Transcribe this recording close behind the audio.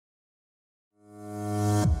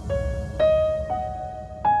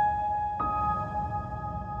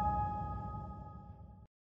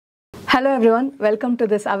Hello everyone, welcome to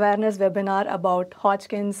this awareness webinar about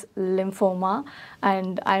Hodgkin's lymphoma,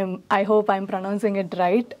 and I hope I'm pronouncing it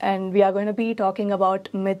right. And we are going to be talking about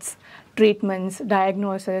myths, treatments,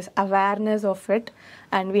 diagnosis, awareness of it.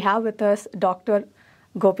 And we have with us Dr.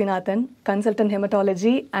 Gopinathan, consultant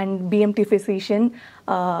hematology and BMT physician,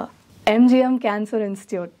 MGM Cancer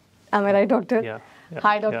Institute. Am I right, doctor? Yeah.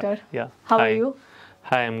 Hi, doctor. Yeah. How Hi. are you?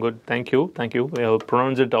 Hi, I'm good. Thank you. We have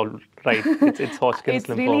pronounced it all right. It's Hodgkin's It's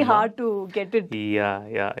lymphoma. really hard to get it.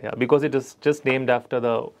 Yeah. Because it is just named after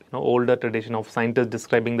the older tradition of scientists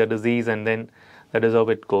describing the disease, and then that is how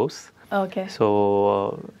it goes. Okay.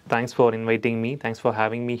 So thanks for inviting me. Thanks for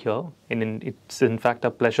having me here. And it's in fact a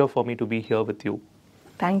pleasure for me to be here with you.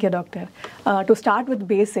 Thank you, doctor. To start with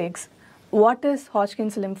basics, what is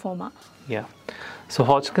Hodgkin's lymphoma? Yeah. So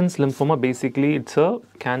Hodgkin's lymphoma, basically, it's a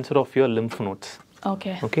cancer of your lymph nodes.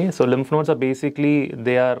 Okay. So lymph nodes are basically,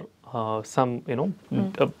 they are some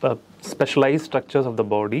specialized structures of the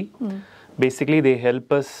body. Basically, they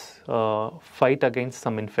help us fight against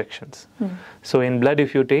some infections. So in blood,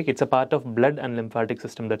 if you take, it's a part of blood and lymphatic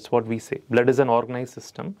system. That's what we say. Blood is an organized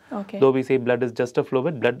system. Okay. Though we say blood is just a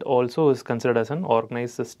fluid, blood also is considered as an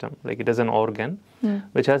organized system. Like it is an organ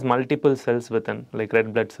which has multiple cells within, like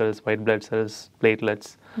red blood cells, white blood cells,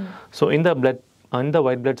 platelets. So in the blood, in the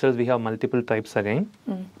white blood cells, we have multiple types again,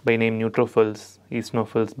 by name neutrophils,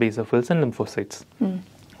 eosinophils, basophils, and lymphocytes.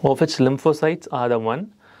 Of which lymphocytes are the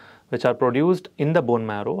one which are produced in the bone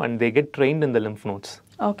marrow, and they get trained in the lymph nodes.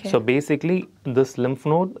 Okay. So basically, this lymph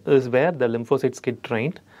node is where the lymphocytes get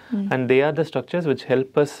trained, and they are the structures which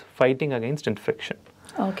help us fighting against infection.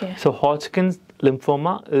 Okay. So Hodgkin's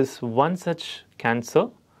lymphoma is one such cancer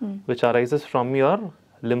which arises from your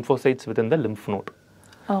lymphocytes within the lymph node.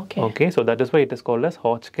 Okay, so that is why it is called as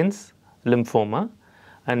Hodgkin's lymphoma,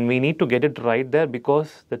 and we need to get it right there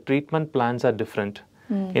because the treatment plans are different.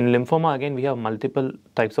 In lymphoma, again, we have multiple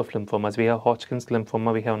types of lymphomas. We have Hodgkin's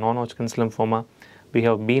lymphoma, we have non-Hodgkin's lymphoma, we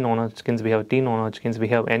have B non-Hodgkin's, we have T non-Hodgkin's, we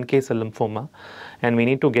have NK cell lymphoma, and we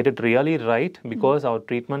need to get it really right because our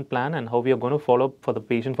treatment plan and how we are going to follow up for the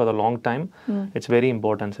patient for the long time, it's very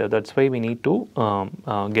important, sir. That's why we need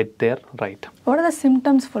to get there right. What are the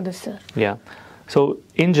symptoms for this, sir? Yeah. So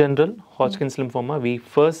in general, Hodgkin's lymphoma, we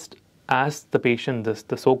first ask the patient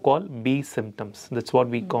the so-called B symptoms. That's what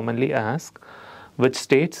we commonly ask, which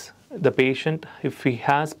states the patient, if he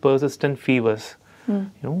has persistent fevers,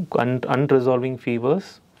 unresolving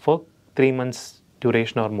fevers for 3 months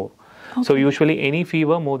duration or more. Okay. So usually any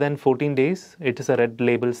fever more than 14 days, it is a red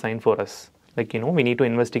label sign for us. Like, we need to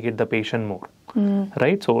investigate the patient more,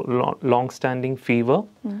 right? So long-standing fever,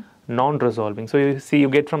 non-resolving. So you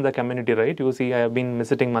get from the community, right? You see, I have been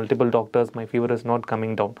visiting multiple doctors, my fever is not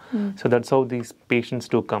coming down. So that's how these patients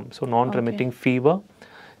do come. So non-remitting fever.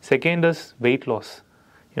 Second is weight loss.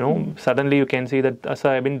 Suddenly you can see that,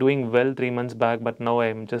 sir, I've been doing well 3 months back, but now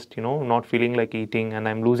I'm just, not feeling like eating and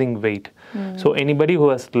I'm losing weight. So anybody who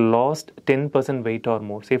has lost 10% weight or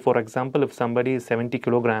more, say for example, if somebody is 70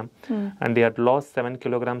 kilogram and they had lost 7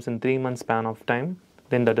 kilograms in 3 months span of time,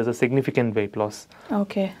 then that is a significant weight loss.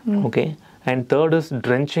 Okay. Okay. And third is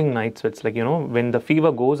drenching night sweats. Like, when the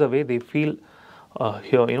fever goes away, they feel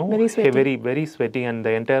very sweaty. very sweaty, and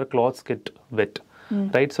the entire clothes get wet.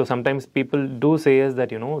 Right? So sometimes people do say is that,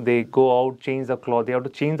 they go out, change the cloth, they have to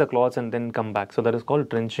change the clothes and then come back. So that is called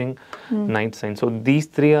drenching night signs. So these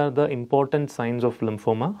three are the important signs of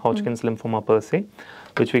lymphoma, Hodgkin's lymphoma per se,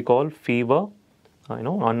 which we call fever,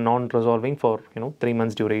 non-resolving for 3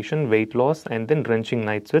 months duration, weight loss, and then drenching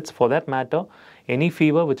night sweats. For that matter, any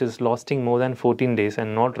fever which is lasting more than 14 days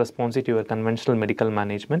and not responsive to your conventional medical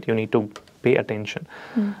management, you need to pay attention.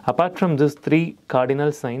 Apart from these three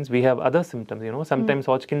cardinal signs, we have other symptoms. Sometimes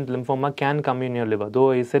Hodgkin's lymphoma can come in your liver.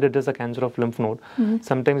 Though I said it is a cancer of lymph node,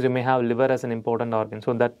 sometimes you may have liver as an important organ.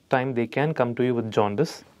 So that time they can come to you with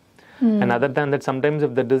jaundice. And other than that, sometimes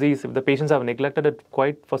if the patients have neglected it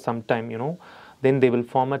quite for some time, then they will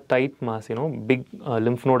form a tight mass, big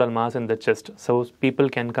lymph nodal mass in the chest. So people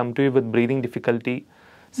can come to you with breathing difficulty.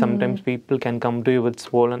 Sometimes people can come to you with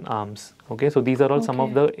swollen arms. Okay, so these are all some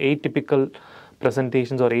of the atypical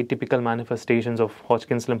presentations or atypical manifestations of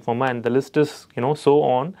Hodgkin's lymphoma, and the list is, so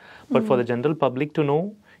on. But for the general public to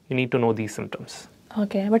know, you need to know these symptoms.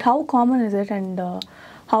 Okay, but how common is it, and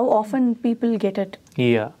how often people get it?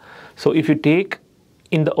 Yeah, so if you take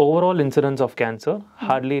in the overall incidence of cancer,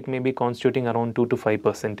 hardly it may be constituting around 2 to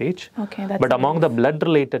 5%. Okay, that's but among the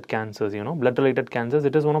blood-related cancers,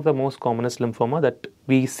 it is one of the most commonest lymphoma that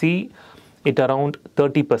we see it around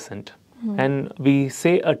 30%. And we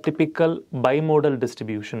say a typical bimodal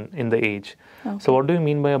distribution in the age. Okay. So what do you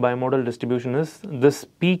mean by a bimodal distribution is this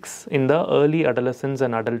peaks in the early adolescence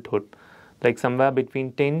and adulthood. like somewhere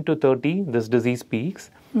between 10 to 30, this disease peaks,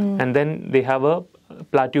 and then they have a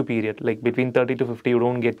plateau period, like between 30 to 50, you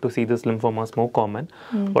don't get to see this lymphomas more common.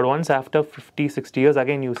 But once after 50, 60 years,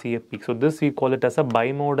 again you see a peak. So this we call it as a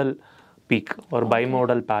bimodal peak or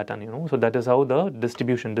bimodal pattern, So that is how the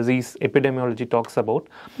distribution, disease epidemiology talks about.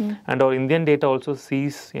 And our Indian data also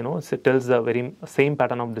sees, it tells the very same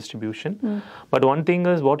pattern of distribution. But one thing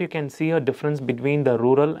is what you can see a difference between the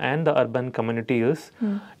rural and the urban community is,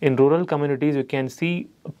 in rural communities, you can see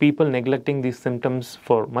people neglecting these symptoms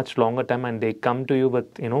for much longer time, and they come to you with,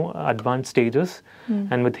 advanced stages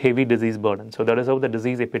and with heavy disease burden. So that is how the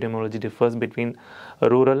disease epidemiology differs between a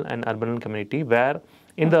rural and urban community, where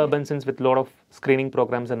in the urban sense, with a lot of screening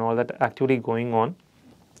programs and all that actively going on,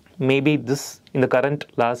 maybe this in the current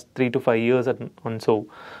last 3 to 5 years and so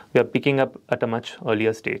we are picking up at a much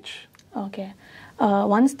earlier stage. Okay.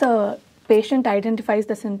 Once the patient identifies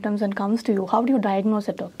the symptoms and comes to you, how do you diagnose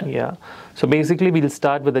it, doctor? Yeah. So basically, we'll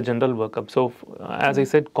start with a general workup. So as I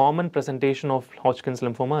said, common presentation of Hodgkin's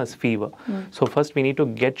lymphoma is fever. So first we need to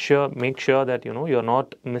make sure that, you're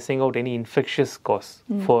not missing out any infectious cause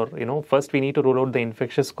for, first we need to rule out the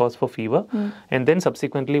infectious cause for fever. And then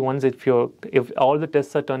subsequently, once if all the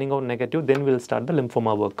tests are turning out negative, then we'll start the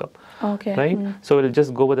lymphoma workup. Okay. Right? So we'll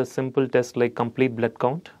just go with a simple test like complete blood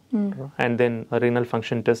count. And then a renal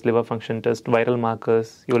function test, liver function test, viral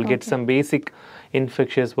markers. You will get some basic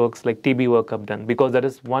infectious works like TB workup done, because that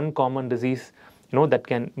is one common disease, that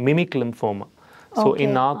can mimic lymphoma. So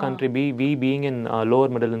in our country, we being in a lower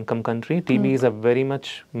middle income country, TB is a very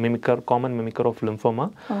much common mimicker of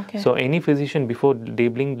lymphoma. So any physician, before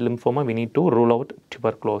labeling lymphoma, we need to rule out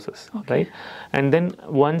tuberculosis, right? And then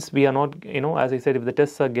once we are not, as I said, if the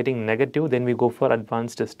tests are getting negative, then we go for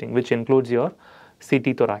advanced testing, which includes your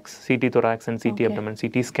CT thorax and CT abdomen,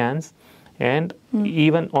 CT scans. And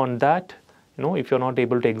even on that, if you're not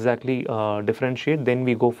able to exactly differentiate, then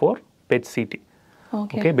we go for PET-CT.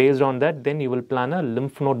 Okay. Based on that, then you will plan a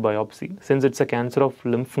lymph node biopsy. Since it's a cancer of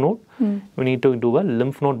lymph node, we need to do a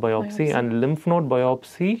lymph node biopsy. And lymph node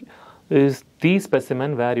biopsy is the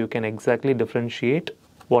specimen where you can exactly differentiate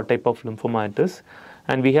what type of lymphoma it is.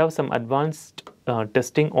 And we have some advanced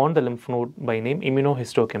testing on the lymph node by name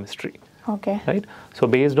immunohistochemistry. Okay. Right. So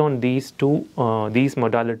based on these these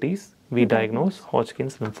modalities, we diagnose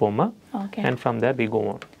Hodgkin's lymphoma, and from there we go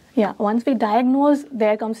on. Yeah. Once we diagnose,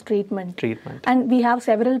 there comes treatment. And we have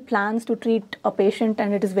several plans to treat a patient,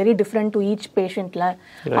 and it is very different to each patient. Right.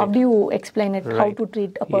 How do you explain it? How to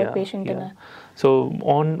treat a per patient? So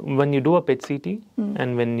when you do a PET-CT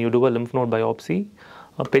and when you do a lymph node biopsy,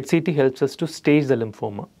 a PET-CT helps us to stage the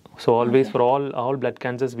lymphoma. So always for all blood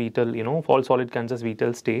cancers we tell, for all solid cancers we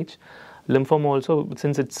tell stage. Lymphoma also,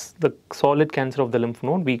 since it's the solid cancer of the lymph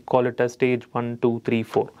node, we call it as stage 1, 2, 3,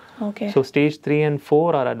 4. Okay. So stage 3 and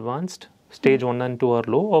 4 are advanced, stage 1 and 2 are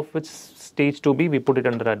low, of which stage 2B we put it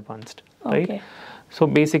under advanced. Right? So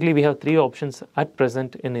basically we have 3 options at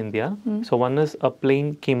present in India. So one is a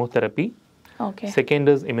plain chemotherapy, second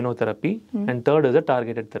is immunotherapy, and third is a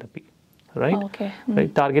targeted therapy. Right?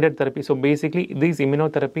 Right? Targeted therapy. So basically, these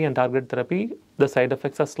immunotherapy and targeted therapy, the side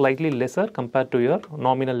effects are slightly lesser compared to your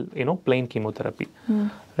nominal, plain chemotherapy.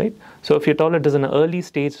 Right? So if you tell it is an early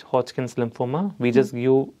stage Hodgkin's lymphoma, we just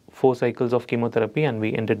give 4 cycles of chemotherapy and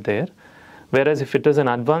we end it there. Whereas if it is an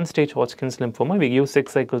advanced stage Hodgkin's lymphoma, we give 6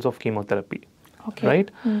 cycles of chemotherapy. Right?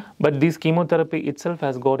 But this chemotherapy itself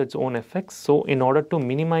has got its own effects. So in order to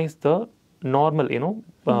minimize the normal,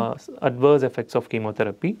 adverse effects of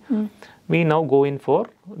chemotherapy, we now go in for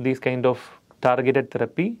these kind of targeted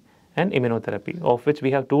therapy and immunotherapy, of which we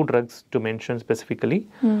have 2 drugs to mention specifically.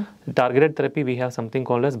 Targeted therapy, we have something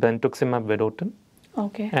called as brentuximab vedotin.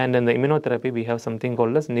 And in the immunotherapy, we have something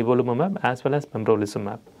called as nivolumab as well as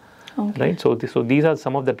pembrolizumab. Right? So these are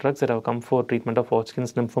some of the drugs that have come for treatment of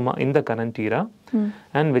Hodgkin's lymphoma in the current era,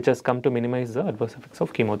 and which has come to minimize the adverse effects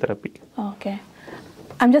of chemotherapy.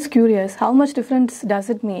 I'm just curious, how much difference does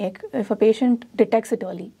it make if a patient detects it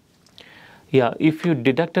early? Yeah, if you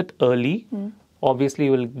detect it early, obviously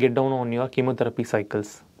you will get down on your chemotherapy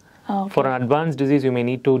cycles. For an advanced disease, you may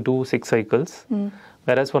need to do 6 cycles.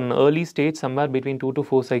 Whereas for an early stage, somewhere between 2 to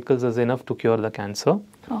 4 cycles is enough to cure the cancer.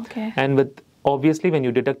 And obviously, when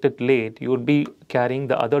you detect it late, you would be carrying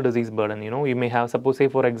the other disease burden. You may have, suppose, say,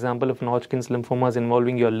 for example, if Hodgkin's lymphoma is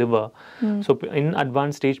involving your liver. So in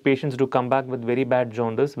advanced stage, patients do come back with very bad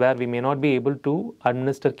jaundice, where we may not be able to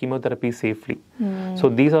administer chemotherapy safely. So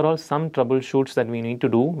these are all some troubleshoots that we need to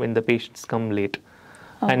do when the patients come late.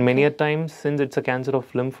 And many a times, since it's a cancer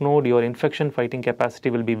of lymph node, your infection fighting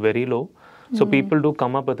capacity will be very low. So people do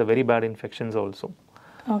come up with a very bad infections also.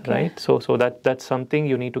 Okay. right? So that's something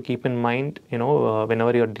you need to keep in mind,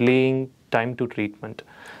 whenever you're delaying time to treatment.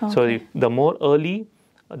 So the more early,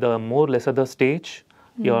 the more lesser the stage,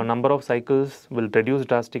 your number of cycles will reduce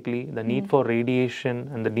drastically. The need for radiation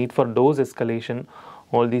and the need for dose escalation,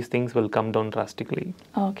 all these things will come down drastically.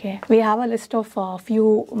 Okay. We have a list of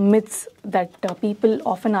few myths that people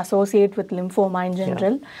often associate with lymphoma in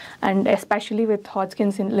general, and especially with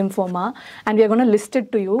Hodgkin's lymphoma. And we are going to list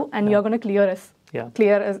it to you, and you're going to clear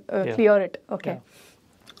it. Okay.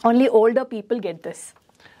 Only older people get this.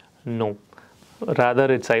 No.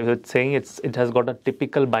 Rather, I would say it has got a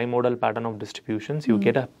typical bimodal pattern of distributions. You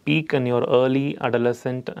get a peak in your early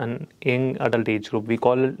adolescent and young adult age group. We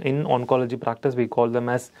call it, in oncology practice, we call them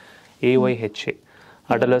as AYHA,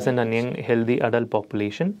 adolescent and young healthy adult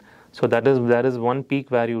population. So that is one peak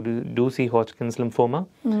where you do see Hodgkin's lymphoma.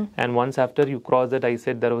 And once after you cross that, I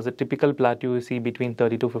said there was a typical plateau you see between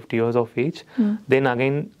 30 to 50 years of age. Then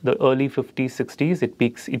again, the early 50s, 60s, it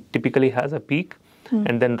peaks. It typically has a peak.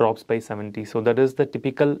 And then drops by 70. So that is the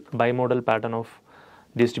typical bimodal pattern of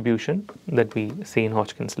distribution that we see in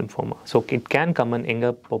Hodgkin's lymphoma. So it can come in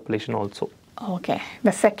younger population also. Okay.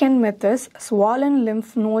 The second myth is swollen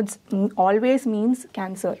lymph nodes always means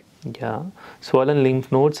cancer. Yeah. Swollen lymph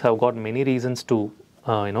nodes have got many reasons to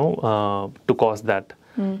cause that.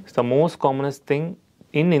 The most commonest thing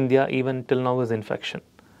in India even till now is infection.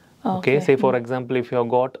 Okay, say for example, if you have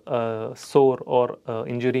got a sore or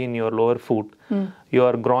injury in your lower foot,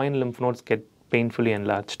 your groin lymph nodes get painfully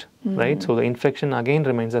enlarged, right? So the infection again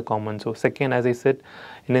remains a common. So second, as I said,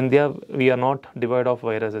 in India, we are not devoid of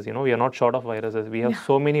viruses, we are not short of viruses. We have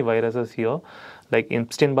so many viruses here. Like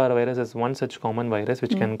Epstein-Barr virus is one such common virus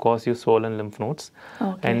which can cause you swollen lymph nodes.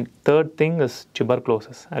 And third thing is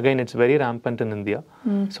tuberculosis. Again, it's very rampant in India.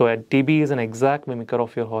 So TB is an exact mimicker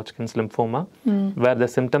of your Hodgkin's lymphoma, where the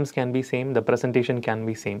symptoms can be same, the presentation can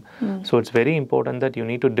be same. So it's very important that you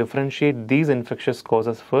need to differentiate these infectious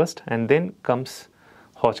causes first, and then comes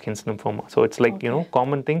Hodgkin's lymphoma. So it's like,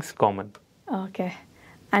 common things common. Okay.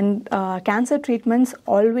 And cancer treatments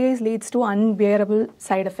always leads to unbearable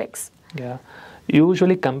side effects. Yeah.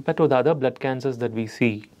 Usually compared to the other blood cancers that we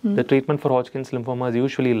see, the treatment for Hodgkin's lymphoma is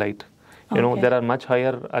usually light. There are much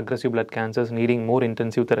higher aggressive blood cancers needing more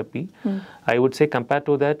intensive therapy. I would say compared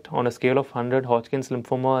to that, on a scale of 100, Hodgkin's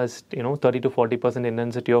lymphoma is 30 to 40%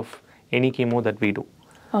 intensity of any chemo that we do.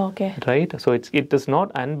 Okay. Right? So it is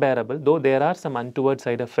not unbearable, though there are some untoward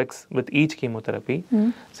side effects with each chemotherapy.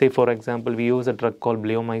 Say for example, we use a drug called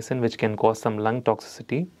bleomycin, which can cause some lung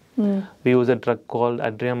toxicity. We use a drug called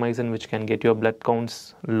adriamycin, which can get your blood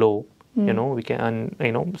counts low. We can,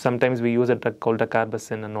 sometimes we use a drug called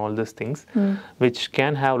dacarbazine and all these things, which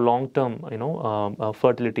can have long-term,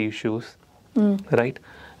 fertility issues, right?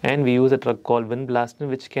 And we use a drug called vinblastine,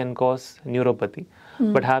 which can cause neuropathy.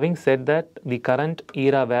 But having said that, the current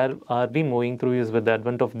era where are we moving through is with the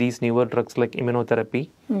advent of these newer drugs like immunotherapy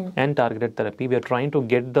and targeted therapy. We are trying to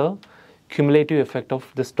get the cumulative effect of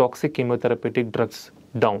this toxic chemotherapeutic drugs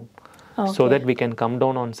down, so that we can come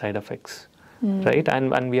down on side effects, right?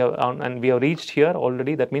 And we have reached here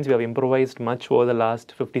already. That means we have improvised much over the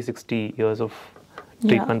last 50-60 years of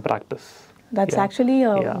treatment practice. That's actually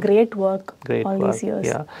a great work all these years.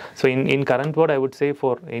 Yeah. So in current world, I would say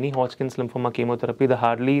for any Hodgkin's lymphoma chemotherapy, the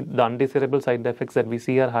undesirable side effects that we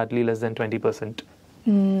see are hardly less than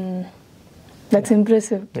 20%. That's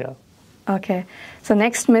impressive. Yeah. Okay. So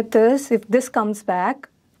next myth is, if this comes back,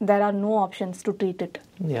 there are no options to treat it.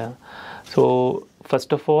 Yeah. So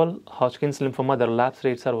first of all, Hodgkin's lymphoma, the relapse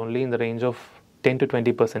rates are only in the range of 10 to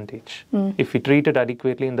 20%. If we treat it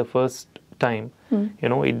adequately in the first time,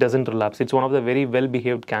 it doesn't relapse. It's one of the very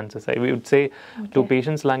well-behaved cancers. We would say, to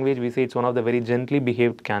patients' language, we say it's one of the very gently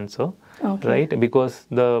behaved cancer, right? Because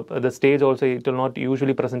the stage also, it will not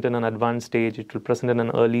usually present in an advanced stage. It will present in an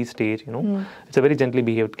early stage. It's a very gently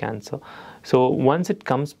behaved cancer. So once it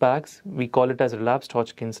comes back, we call it as relapsed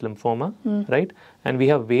Hodgkin's lymphoma, right? And we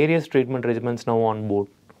have various treatment regimens now on board.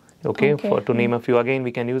 Okay. To name a few, again,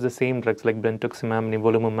 we can use the same drugs like brentuximab,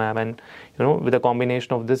 nivolumab, and with a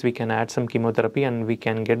combination of this, we can add some chemotherapy and we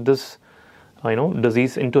can get this,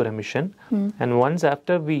 disease into remission. And once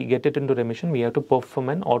after we get it into remission, we have to perform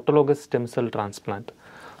an autologous stem cell transplant.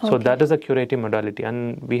 So that is a curative modality,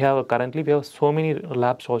 and currently we have so many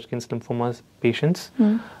relapsed Hodgkin's lymphomas patients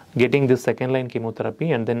getting this second line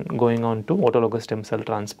chemotherapy and then going on to autologous stem cell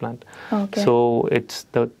transplant. So it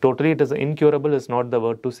is incurable is not the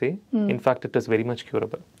word to say. In fact, it is very much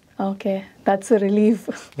curable. Okay, that's a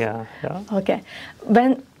relief. Yeah. Okay.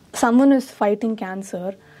 When someone is fighting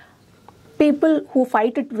cancer, people who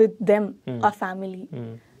fight it with them are family.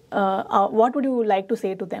 what would you like to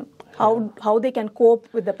say to them? How they can cope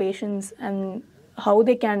with the patients and how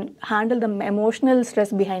they can handle the emotional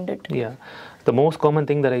stress behind it? Yeah. The most common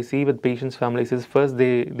thing that I see with patients' families is first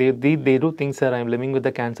they do think, sir, I'm living with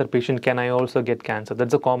the cancer patient. Can I also get cancer?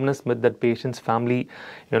 That's the commonest myth that patients' family,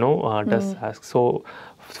 does ask. So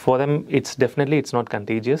for them, it's not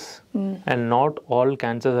contagious, and not all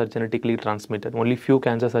cancers are genetically transmitted. Only few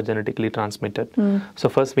cancers are genetically transmitted. So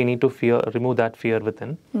first we need to remove that fear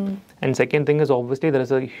within. And second thing is obviously there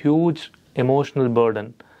is a huge emotional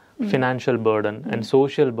burden, financial burden, and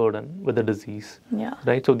social burden with the disease. Yeah.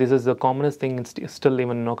 Right. So this is the commonest thing still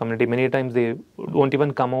even in our community. Many times they won't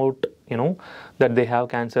even come out, that they have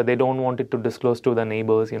cancer. They don't want it to disclose to the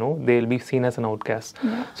neighbors. They'll be seen as an outcast.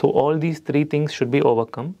 Yeah. So all these three things should be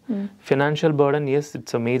overcome. Financial burden, yes,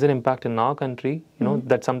 it's a major impact in our country.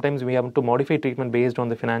 That sometimes we have to modify treatment based on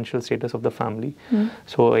the financial status of the family.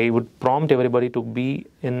 So I would prompt everybody to be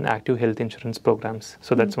in active health insurance programs.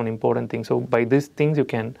 So that's one important thing. So by these things you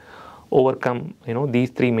can overcome, these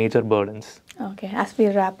three major burdens. Okay. As we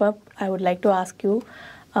wrap up, I would like to ask you,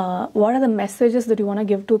 what are the messages that you want to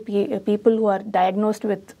give to people who are diagnosed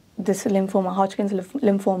with this lymphoma, Hodgkin's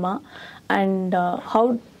lymphoma, and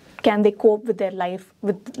how can they cope with their life,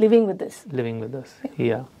 with living with this? Living with this,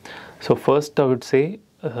 yeah. So first I would say,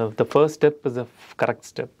 the first step is a correct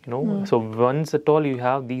step, So once at all you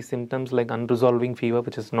have these symptoms like unresolving fever,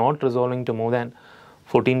 which is not resolving to more than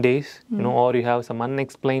 14 days, or you have some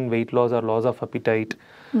unexplained weight loss or loss of appetite,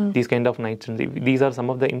 these kind of night swims. These are some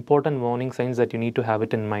of the important warning signs that you need to have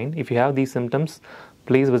it in mind. If you have these symptoms,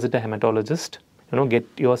 please visit a hematologist. Get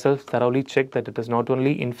yourself thoroughly checked that it is not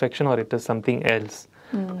only infection or it is something else,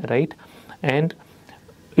 right? And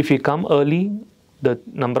if you come early, the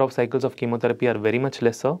number of cycles of chemotherapy are very much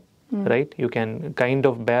lesser, right? You can kind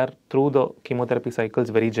of bear through the chemotherapy cycles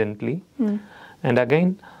very gently. And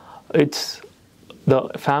again, the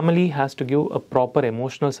family has to give a proper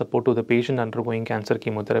emotional support to the patient undergoing cancer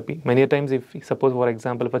chemotherapy. Many times, suppose for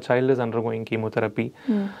example, if a child is undergoing chemotherapy,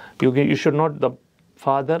 you should not, the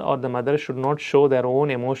father or the mother should not show their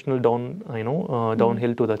own emotional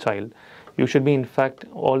downhill to the child. You should be in fact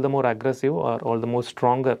all the more aggressive or all the more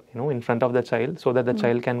stronger, in front of the child, so that the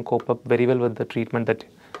child can cope up very well with the treatment that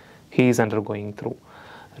he is undergoing through.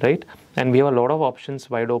 Right? And we have a lot of options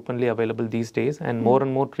wide openly available these days, and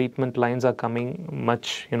more treatment lines are coming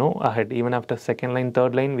much, ahead. Even after second line,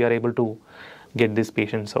 third line, we are able to get these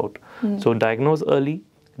patients out. So diagnose early,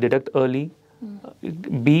 detect early,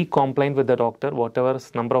 be compliant with the doctor. Whatever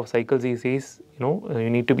number of cycles he says, you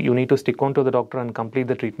need to stick on to the doctor and complete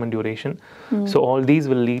the treatment duration. So all these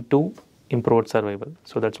will lead to improved survival.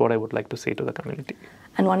 So that's what I would like to say to the community.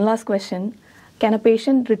 And one last question. Can a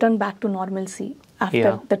patient return back to normalcy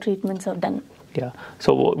after the treatments are done? Yeah.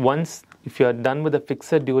 So once, if you are done with a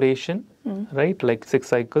fixed duration, right, like 6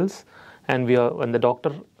 cycles, and when the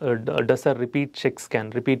doctor does a repeat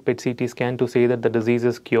PET-CT scan to say that the disease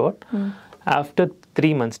is cured, after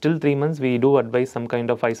 3 months, till 3 months, we do advise some kind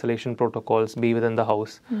of isolation protocols, be within the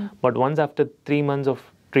house. But once after 3 months of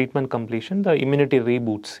treatment completion, the immunity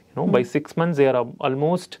reboots. By 6 months, they are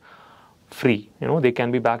almost free. They can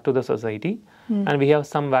be back to the society. And we have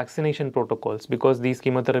some vaccination protocols because these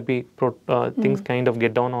chemotherapy things kind of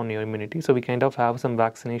get down on your immunity. So we kind of have some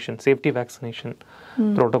safety vaccination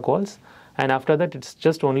protocols. And after that, it's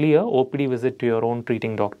just only a OPD visit to your own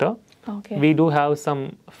treating doctor. Okay. We do have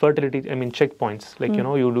some checkpoints. Like,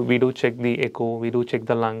 we do check the echo, we do check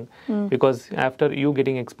the lung. Because after you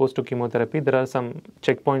getting exposed to chemotherapy, there are some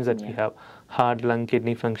checkpoints that we have. Heart, lung,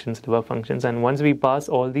 kidney functions, liver functions. And once we pass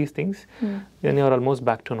all these things, then you're almost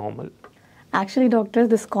back to normal. Actually, doctor,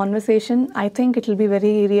 this conversation, I think it will be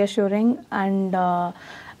very reassuring. And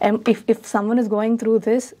if someone is going through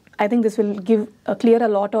this, I think this will clear a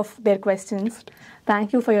lot of their questions.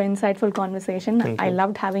 Thank you for your insightful conversation. I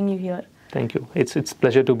loved having you here. Thank you. It's a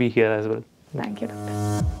pleasure to be here as well. Thank you,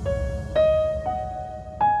 doctor.